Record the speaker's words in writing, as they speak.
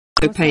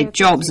paid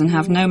jobs and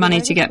have no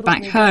money to get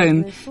back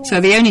home, so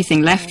the only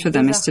thing left for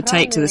them is to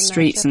take to the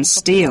streets and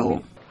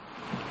steal.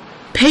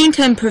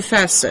 Painter and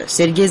professor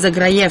Sergey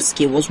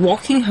Zagraevsky was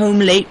walking home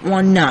late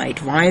one night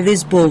via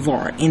this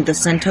boulevard in the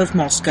center of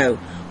Moscow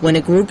when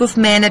a group of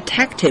men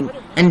attacked him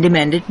and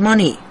demanded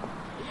money.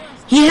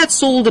 He had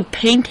sold a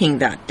painting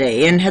that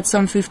day and had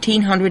some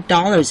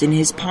 $1,500 in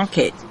his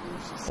pocket.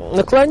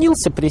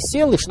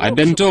 I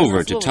bent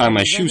over to tie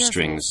my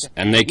shoestrings,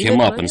 and they came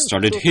up and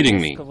started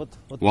hitting me.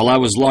 While I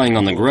was lying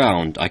on the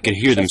ground, I could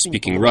hear them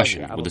speaking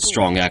Russian with a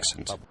strong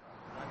accent.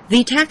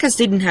 The attackers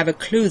didn't have a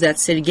clue that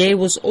Sergei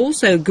was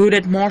also good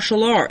at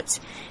martial arts.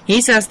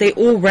 He says they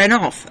all ran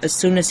off as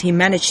soon as he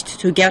managed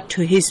to get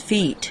to his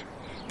feet.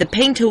 The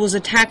painter was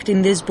attacked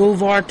in this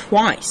boulevard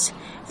twice.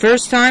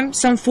 First time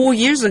some 4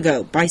 years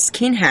ago by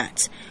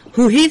skinheads,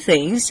 who he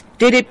thinks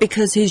did it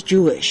because he's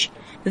Jewish.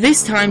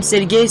 This time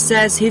Sergei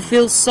says he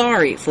feels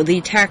sorry for the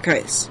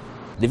attackers.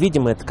 They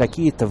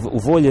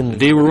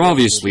were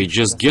obviously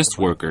just guest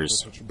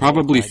workers,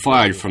 probably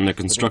fired from their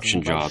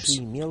construction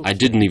jobs. I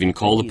didn't even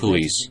call the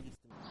police.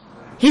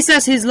 He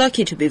says he's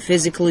lucky to be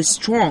physically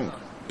strong,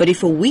 but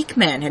if a weak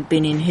man had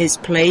been in his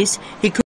place, he could